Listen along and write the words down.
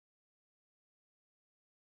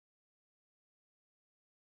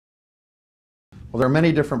Well, there are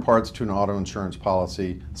many different parts to an auto insurance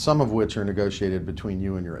policy, some of which are negotiated between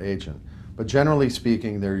you and your agent. But generally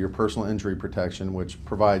speaking, they're your personal injury protection, which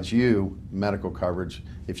provides you medical coverage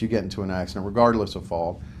if you get into an accident, regardless of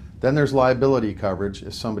fault. Then there's liability coverage.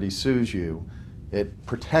 If somebody sues you, it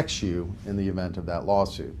protects you in the event of that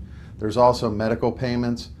lawsuit. There's also medical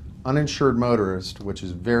payments, uninsured motorist, which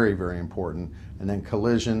is very, very important, and then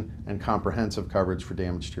collision and comprehensive coverage for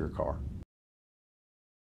damage to your car.